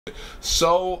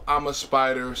So I'm a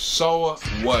Spider, so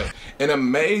what? An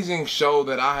amazing show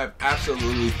that I have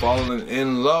absolutely fallen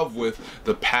in love with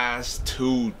the past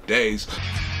 2 days.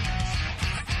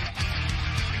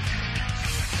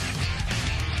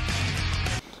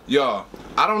 Y'all,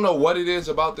 I don't know what it is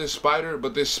about this spider,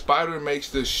 but this spider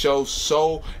makes this show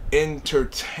so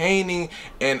entertaining,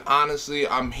 and honestly,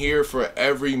 I'm here for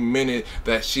every minute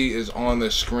that she is on the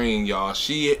screen, y'all.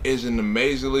 She is an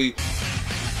amazingly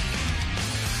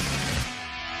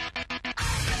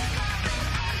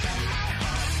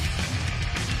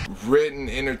written,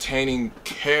 entertaining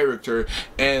character,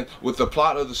 and with the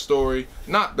plot of the story,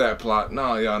 not that plot,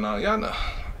 no, y'all know.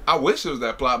 I wish it was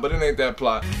that plot, but it ain't that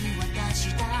plot.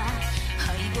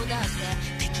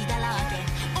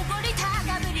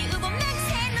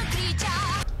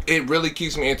 It really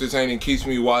keeps me entertaining, keeps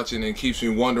me watching, and keeps me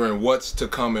wondering what's to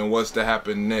come and what's to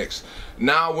happen next.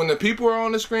 Now, when the people are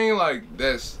on the screen, like,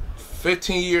 that's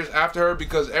 15 years after her,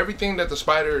 because everything that the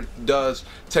spider does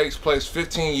takes place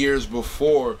 15 years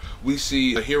before we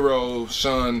see the hero,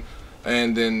 Shun,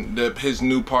 and then his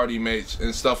new party mates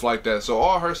and stuff like that. So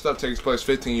all her stuff takes place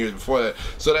 15 years before that.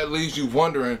 So that leaves you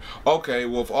wondering, okay,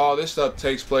 well, if all this stuff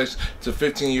takes place to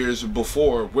 15 years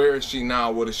before, where is she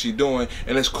now? What is she doing?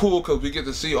 And it's cool because we get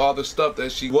to see all the stuff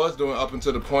that she was doing up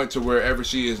until the point to wherever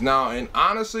she is now. And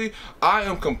honestly, I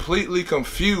am completely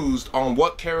confused on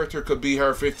what character could be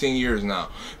her 15 years now,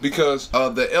 because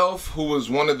the elf, who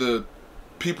was one of the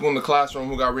people in the classroom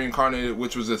who got reincarnated,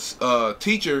 which was a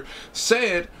teacher,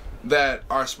 said that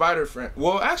our spider friend,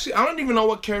 well, actually, I don't even know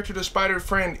what character the spider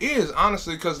friend is,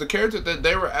 honestly, because the character that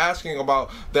they were asking about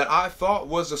that I thought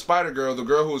was the spider girl, the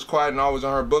girl who was quiet and always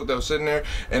on her book that was sitting there,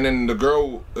 and then the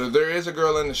girl, there is a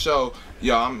girl in the show.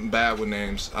 Y'all, I'm bad with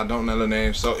names. I don't know the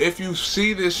names. So if you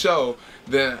see this show,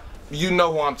 then you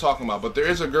know who I'm talking about. But there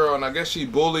is a girl, and I guess she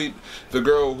bullied the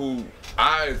girl who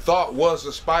I thought was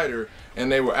the spider, and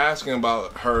they were asking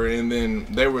about her, and then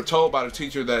they were told by the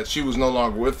teacher that she was no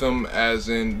longer with them, as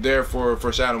in therefore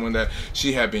foreshadowing that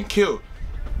she had been killed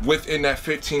within that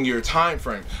 15-year time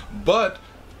frame. But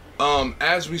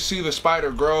as we see the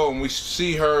spider grow and we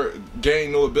see her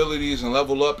gain new abilities and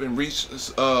level up and reach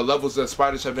levels that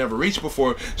spiders have never reached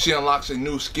before, she unlocks a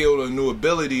new skill, a new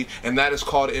ability, and that is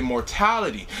called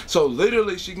immortality. So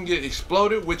literally she can get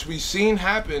exploded, which we've seen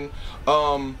happen.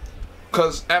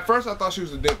 Cause at first I thought she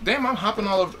was a damn. I'm hopping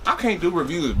all over. I can't do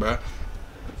reviews, bro.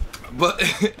 But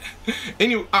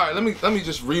anyway, all right. Let me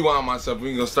just rewind myself.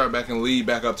 We can go start back and lead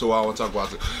back up to what I want to talk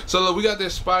about. So look, we got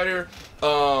this spider,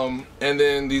 and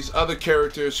then these other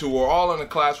characters who were all in the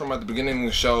classroom at the beginning of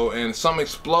the show, and some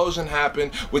explosion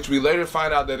happened, which we later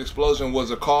find out that explosion was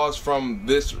a cause from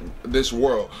this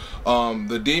world.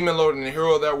 The demon lord and the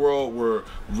hero of that world were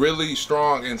really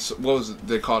strong, and what was it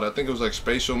they called it? I think it was like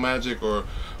spatial magic or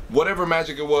whatever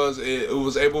magic it was. It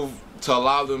was able to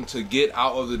allow them to get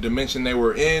out of the dimension they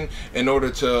were in order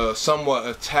to somewhat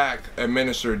attack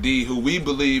Administrator D, who we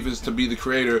believe is to be the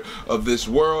creator of this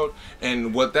world.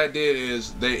 And what that did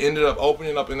is they ended up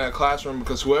opening up in that classroom,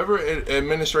 because whoever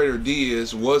Administrator D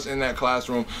is was in that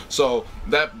classroom. So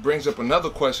that brings up another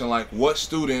question, like what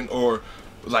student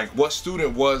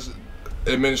was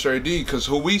Administrator D? Because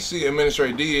who we see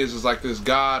Administrator D is like this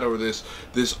god, or this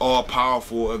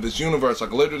all-powerful of this universe,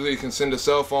 like literally can send a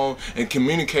cell phone and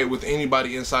communicate with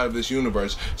anybody inside of this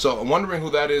universe. So I'm wondering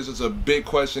who that is a big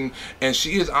question, and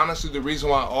she is honestly the reason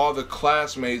why all the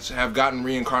classmates have gotten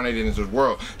reincarnated into this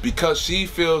world, because she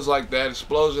feels like that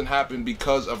explosion happened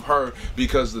because of her,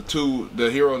 because the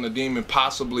hero and the demon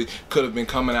possibly could have been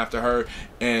coming after her,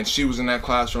 and she was in that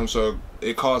classroom, so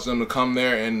it caused them to come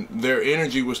there, and their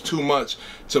energy was too much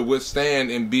to withstand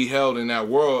and be held in that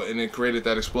world, and it created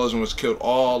that explosion which killed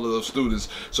all of those students.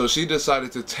 So she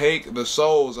decided to take the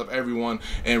souls of everyone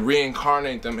and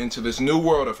reincarnate them into this new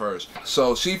world of hers.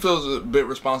 So she feels a bit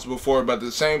responsible for it, but at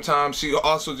the same time she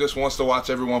also just wants to watch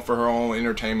everyone for her own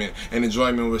entertainment and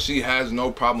enjoyment, which she has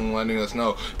no problem letting us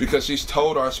know, because she's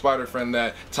told our spider friend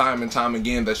that time and time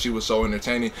again that she was so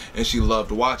entertaining and she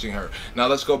loved watching her. Now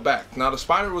let's go back. Now the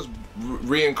spider was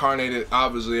reincarnated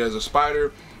obviously as a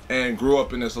spider and grew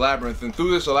up in this labyrinth, and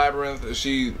through this labyrinth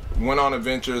she went on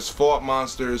adventures, fought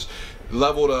monsters,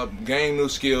 leveled up, gained new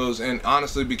skills, and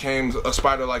honestly became a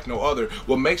spider like no other.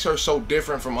 What makes her so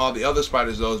different from all the other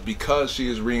spiders though is because she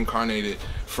is reincarnated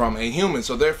from a human.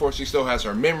 So therefore she still has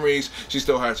her memories, she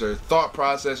still has her thought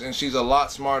process, and she's a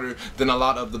lot smarter than a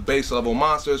lot of the base level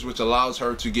monsters, which allows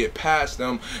her to get past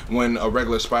them when a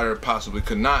regular spider possibly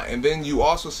could not. And then you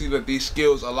also see that these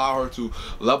skills allow her to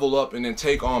level up and then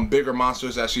take on bigger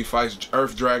monsters as she fights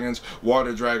earth dragons,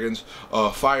 water dragons,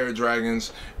 fire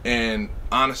dragons, and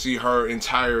honestly her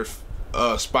entire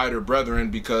spider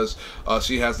brethren because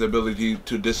she has the ability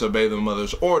to disobey the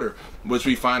mother's order, which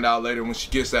we find out later when she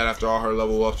gets that after all her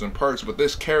level ups and perks. But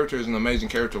this character is an amazing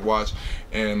character to watch,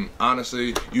 and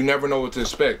honestly, you never know what to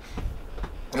expect.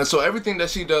 And so everything that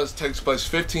she does takes place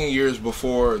 15 years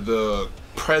before the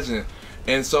present.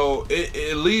 And so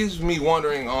it leaves me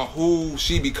wondering on who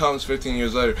she becomes 15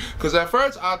 years later. Because at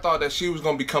first I thought that she was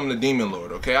going to become the Demon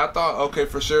Lord, okay? I thought, okay,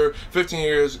 for sure, 15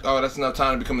 years, oh, that's enough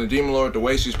time to become the Demon Lord. The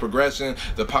way she's progressing,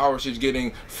 the power she's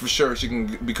getting, for sure, she can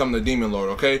become the Demon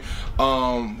Lord, okay?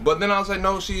 But then I was like,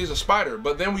 no, she is a spider.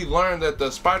 But then we learned that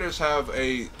the spiders have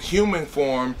a human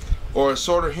form, or a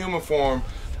sort of human form,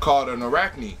 called an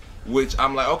arachne. Which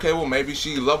I'm like, okay, well, maybe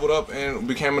she leveled up and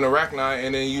became an arachnite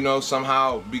and then, you know,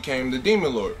 somehow became the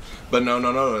Demon Lord. But no,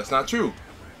 that's not true.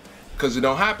 Because it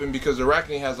don't happen, because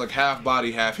arachne has like half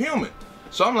body, half human.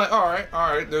 So I'm like, all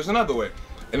right, there's another way.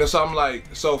 And then so I'm like,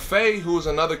 so Faye, who's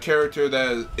another character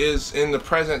that is in the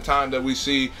present time that we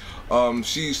see,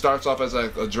 she starts off as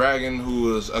like a dragon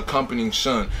who is accompanying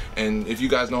Shun. And if you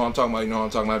guys know who I'm talking about, you know who I'm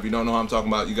talking about. If you don't know who I'm talking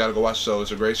about, you gotta go watch the show.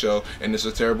 It's a great show, and it's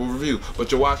a terrible review.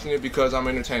 But you're watching it because I'm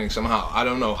entertaining somehow. I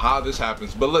don't know how this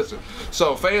happens, but listen.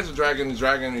 So Faye is a dragon. The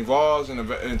dragon evolves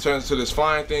and turns to this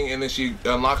flying thing, and then she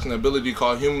unlocks an ability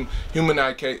called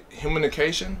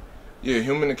humanication. Yeah,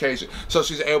 humanication. So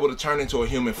she's able to turn into a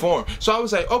human form. So I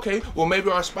was like, okay, well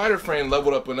maybe our spider friend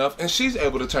leveled up enough and she's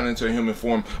able to turn into a human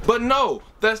form. But no,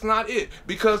 that's not it.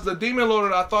 Because the Demon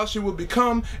Lord that I thought she would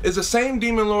become is the same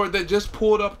Demon Lord that just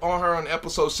pulled up on her on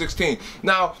episode 16.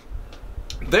 Now,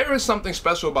 there is something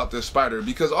special about this spider,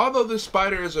 because although this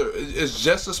spider is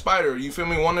just a spider, you feel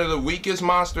me, one of the weakest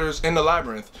monsters in the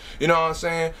labyrinth, you know what I'm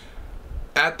saying?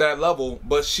 At that level,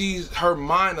 but her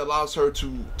mind allows her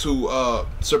to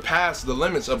surpass the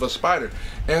limits of a spider.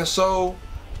 And so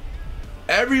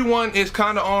everyone is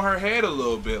kind of on her head a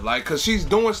little bit, like, because she's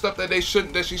doing stuff that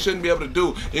she shouldn't be able to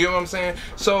do. You know what I'm saying?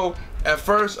 So at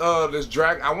first, this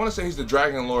dragon, I want to say he's the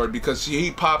Dragon Lord, because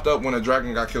he popped up when a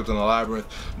dragon got killed in the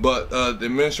labyrinth. But the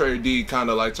Administrator D kind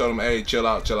of like told him, hey, chill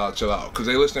out, because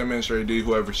they listen to Administrator D,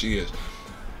 whoever she is.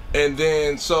 And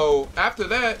then so after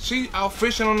that, she out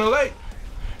fishing on the lake.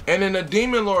 And then the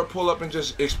Demon Lord pull up and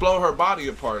just explode her body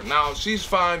apart. Now she's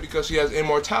fine because she has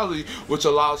immortality, which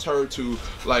allows her to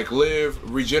like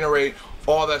live, regenerate,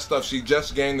 all that stuff. She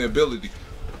just gained the ability.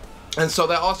 And so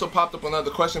that also popped up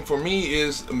another question for me,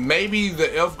 is maybe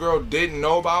the elf girl didn't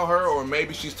know about her, or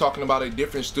maybe she's talking about a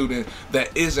different student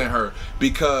that isn't her,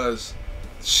 because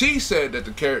she said that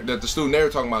the student they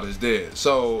were talking about is dead.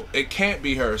 So it can't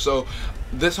be her. So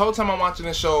this whole time I'm watching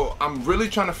this show, I'm really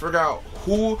trying to figure out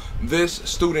who this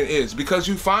student is, because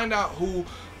you find out who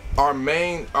our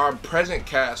present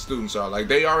cast students are. Like,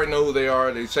 they already know who they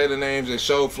are. They say the names, they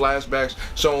show flashbacks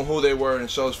showing who they were, and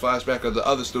shows flashback of the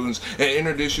other students, and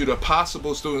introduce you to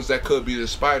possible students that could be the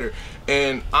spider.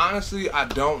 And honestly, I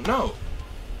don't know.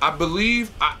 I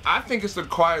think it's the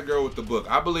quiet girl with the book.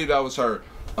 I believe that was her.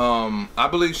 I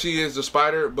believe she is the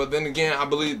spider, but then again, I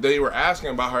believe they were asking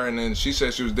about her and then she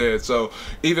said she was dead. So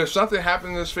either something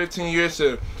happened in this 15 years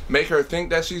to make her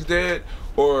think that she's dead,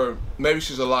 or maybe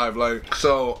she's alive. Like,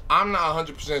 so I'm not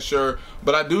 100% sure,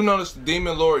 but I do notice the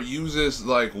Demon Lord uses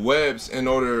like webs in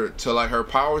order to like her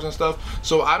powers and stuff.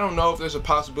 So I don't know if there's a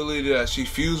possibility that she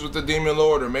fused with the Demon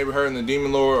Lord, or maybe her and the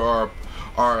Demon Lord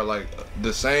are like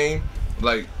the same,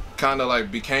 like kind of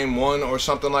like became one or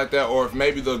something like that. Or if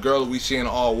maybe the girl we see in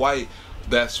all white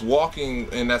that's walking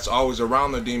and that's always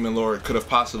around the Demon Lord could have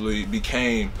possibly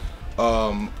came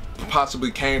from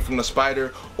the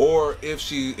spider, or if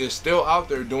she is still out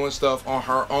there doing stuff on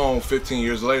her own 15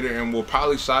 years later and will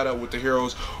probably side up with the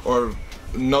heroes, or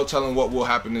no telling what will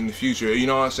happen in the future. You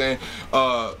know what I'm saying?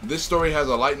 This story has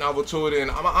a light novel to it, and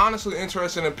I'm honestly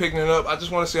interested in picking it up. I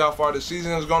just want to see how far the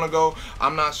season is going to go.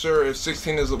 I'm not sure if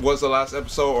 16 was the last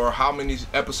episode, or how many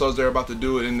episodes they're about to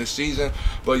do it in this season.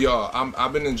 But y'all,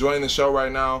 I've been enjoying the show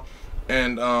right now,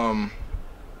 and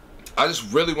I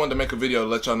just really wanted to make a video to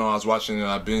let y'all know I was watching it and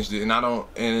I binged it,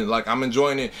 and like I'm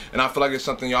enjoying it, and I feel like it's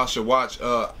something y'all should watch.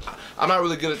 I'm not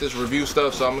really good at this review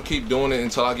stuff, so I'm gonna keep doing it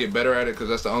until I get better at it, because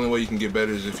that's the only way you can get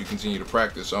better is if you continue to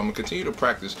practice. So I'm gonna continue to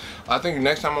practice. I think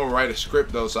next time I'm gonna write a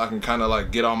script though, so I can kind of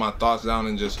like get all my thoughts down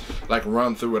and just like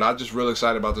run through it. I'm just really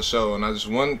excited about the show, and I just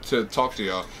wanted to talk to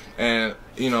y'all. and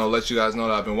you know, let you guys know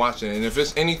that I've been watching. And if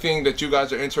it's anything that you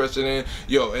guys are interested in,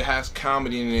 yo, it has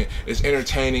comedy in it, it's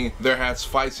entertaining, there has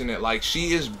fights in it. Like,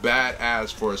 she is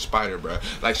badass for a spider, bro.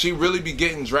 Like, she really be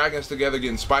getting dragons together,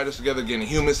 getting spiders together, getting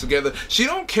humans together. She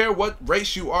don't care what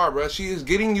race you are, bro. She is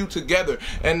getting you together.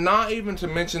 And not even to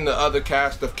mention the other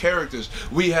cast of characters.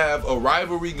 We have a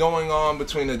rivalry going on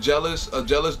between a jealous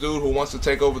dude who wants to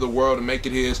take over the world and make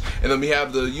it his, and then we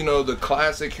have the, you know, the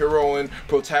classic heroine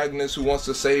protagonist who wants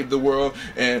to save the world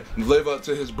and live up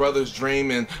to his brother's dream,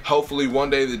 and hopefully one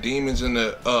day the demons and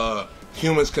the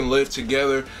humans can live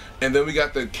together. And then we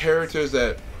got the characters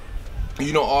that,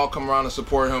 you know, all come around to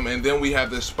support him, and then we have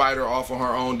this spider off on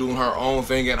her own doing her own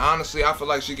thing. And honestly, I feel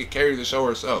like she could carry the show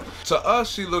herself. To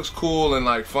us, she looks cool and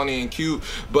like funny and cute,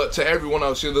 but to everyone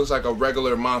else, she looks like a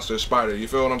regular monster spider. You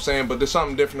feel what I'm saying? But there's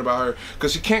something different about her,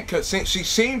 because she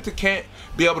seemed to can't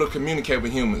be able to communicate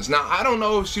with humans. Now, I don't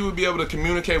know if she would be able to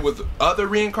communicate with other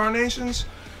reincarnations,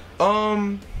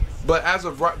 but as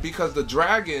of right, because the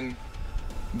dragon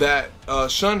that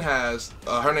Shun has,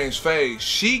 her name's Faye,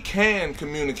 she can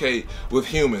communicate with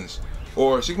humans,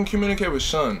 or she can communicate with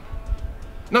Shun.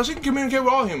 No, she can communicate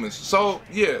with all humans. So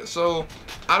yeah, so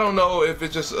I don't know if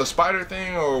it's just a spider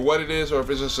thing or what it is, or if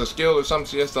it's just a skill or something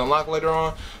she has to unlock later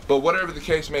on. But whatever the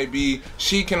case may be,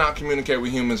 she cannot communicate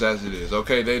with humans as it is.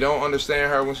 Okay, they don't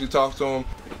understand her when she talks to them.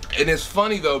 And it's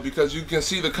funny though, because you can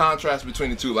see the contrast between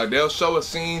the two. Like, they'll show a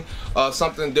scene,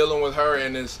 something dealing with her,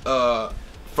 and it's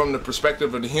from the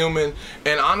perspective of the human,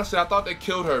 and honestly, I thought they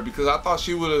killed her, because I thought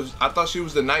she was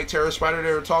the night terror spider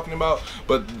they were talking about,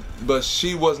 but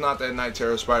she was not that night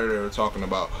terror spider they were talking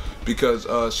about, because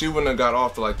she wouldn't have got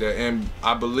off like that. And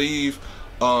I believe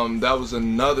that was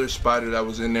another spider that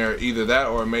was in there, either that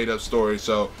or a made-up story.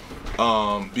 So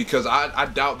because I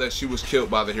doubt that she was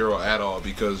killed by the hero at all,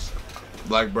 because,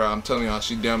 like, bro, I'm telling y'all,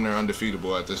 she damn near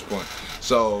undefeatable at this point.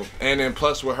 So, and then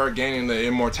plus with her gaining the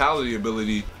immortality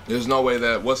ability, there's no way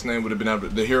that what's name would have been able to,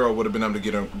 the hero would have been able to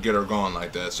get her gone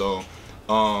like that. So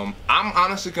I'm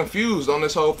honestly confused on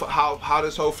this whole how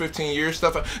this whole 15 years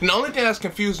stuff. And the only thing that's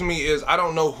confusing me is I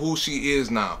don't know who she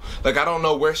is now. Like, I don't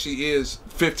know where she is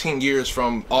 15 years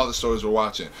from all the stories we're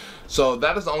watching. So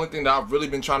that is the only thing that I've really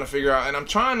been trying to figure out. And I'm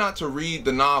trying not to read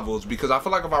the novels, because I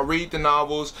feel like if I read the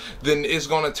novels, then it's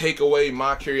going to take away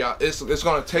my curiosity. It's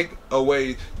going to take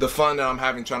away the fun that I'm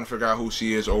having trying to figure out who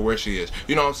she is or where she is.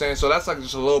 You know what I'm saying? So that's like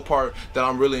just a little part that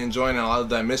I'm really enjoying, and I love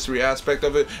that mystery aspect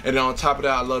of it. And then on top of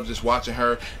that, I love just watching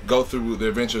her go through the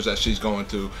adventures that she's going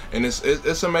through. And it's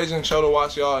an amazing show to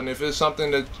watch, y'all. And if it's something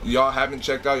that y'all haven't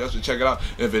checked out, y'all should check it out.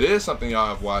 If it is something y'all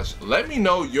have watched, let me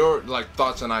know your like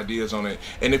thoughts and ideas on it.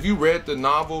 And if you read the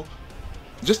novel,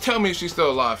 just tell me if she's still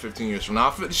alive 15 years from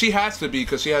now. She has to be,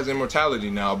 because she has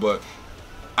immortality now, but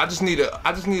I just need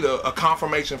a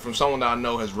confirmation from someone that I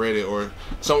know has read it, or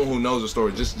someone who knows the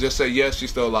story. Just say yes, she's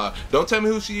still alive. Don't tell me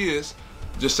who she is,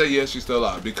 just say yes, she's still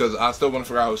alive, because I still want to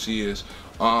figure out who she is.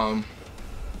 And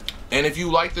if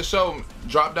you like the show,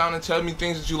 drop down and tell me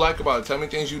things that you like about it. Tell me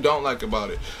things you don't like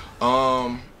about it.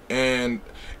 And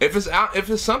if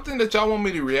it's something that y'all want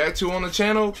me to react to on the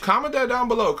channel, comment that down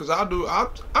below, because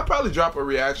I'll probably drop a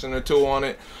reaction or two on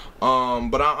it.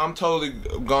 But I'm totally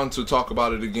going to talk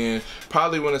about it again,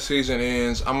 probably when the season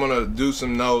ends. I'm gonna do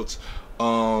some notes,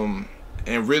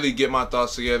 and really get my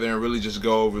thoughts together, and really just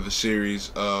go over the series,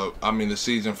 the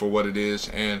season for what it is.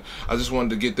 And I just wanted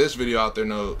to get this video out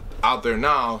there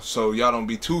now, so y'all don't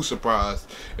be too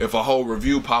surprised if a whole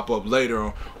review pop up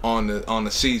later on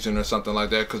the season or something like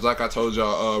that. Because like I told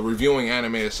y'all, reviewing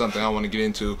anime is something I want to get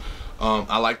into.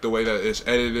 I like the way that it's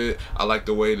edited. I like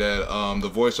the way that the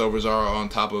voiceovers are on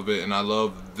top of it, and I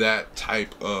love that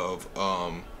type of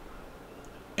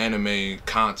anime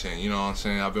content. You know what I'm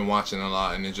saying? I've been watching a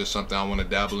lot, and it's just something I want to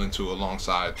dabble into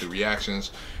alongside the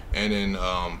reactions, and then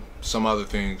some other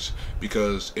things,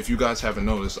 because if you guys haven't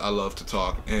noticed, I love to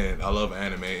talk, and I love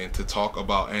anime, and to talk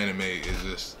about anime is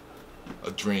just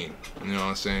a dream. You know what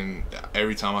I'm saying?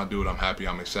 Every time I do it, I'm happy,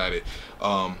 I'm excited.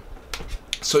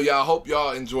 So yeah, I hope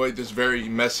y'all enjoyed this very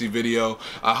messy video.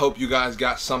 I hope you guys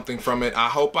got something from it. I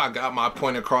hope I got my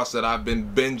point across that I've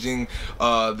been binging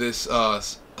this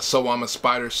So I'm a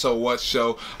Spider, So What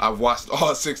show. I've watched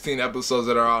all 16 episodes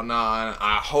that are out now, and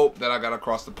I hope that I got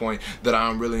across the point that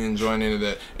I'm really enjoying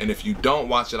it. And if you don't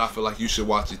watch it, I feel like you should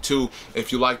watch it too.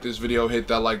 If you like this video, hit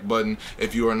that like button.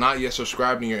 If you are not yet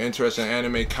subscribed and you're interested in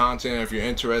anime content, or if you're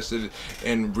interested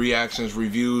in reactions,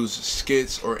 reviews,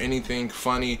 skits, or anything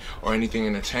funny or anything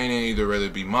entertaining, either whether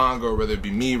it be manga or whether it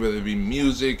be me, whether it be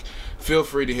music, feel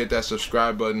free to hit that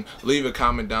subscribe button, leave a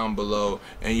comment down below,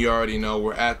 and you already know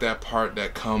we're at that part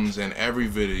that comes in every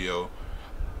video.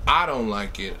 I don't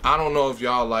like it. I don't know if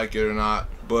y'all like it or not,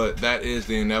 but that is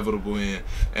the inevitable end.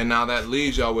 And now that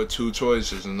leaves y'all with two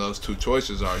choices, and those two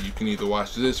choices are, you can either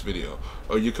watch this video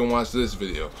or you can watch this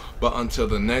video. But until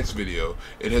the next video,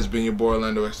 it has been your boy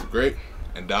OrlandoXDaGreat,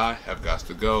 and I have got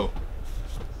to go.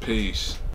 Peace.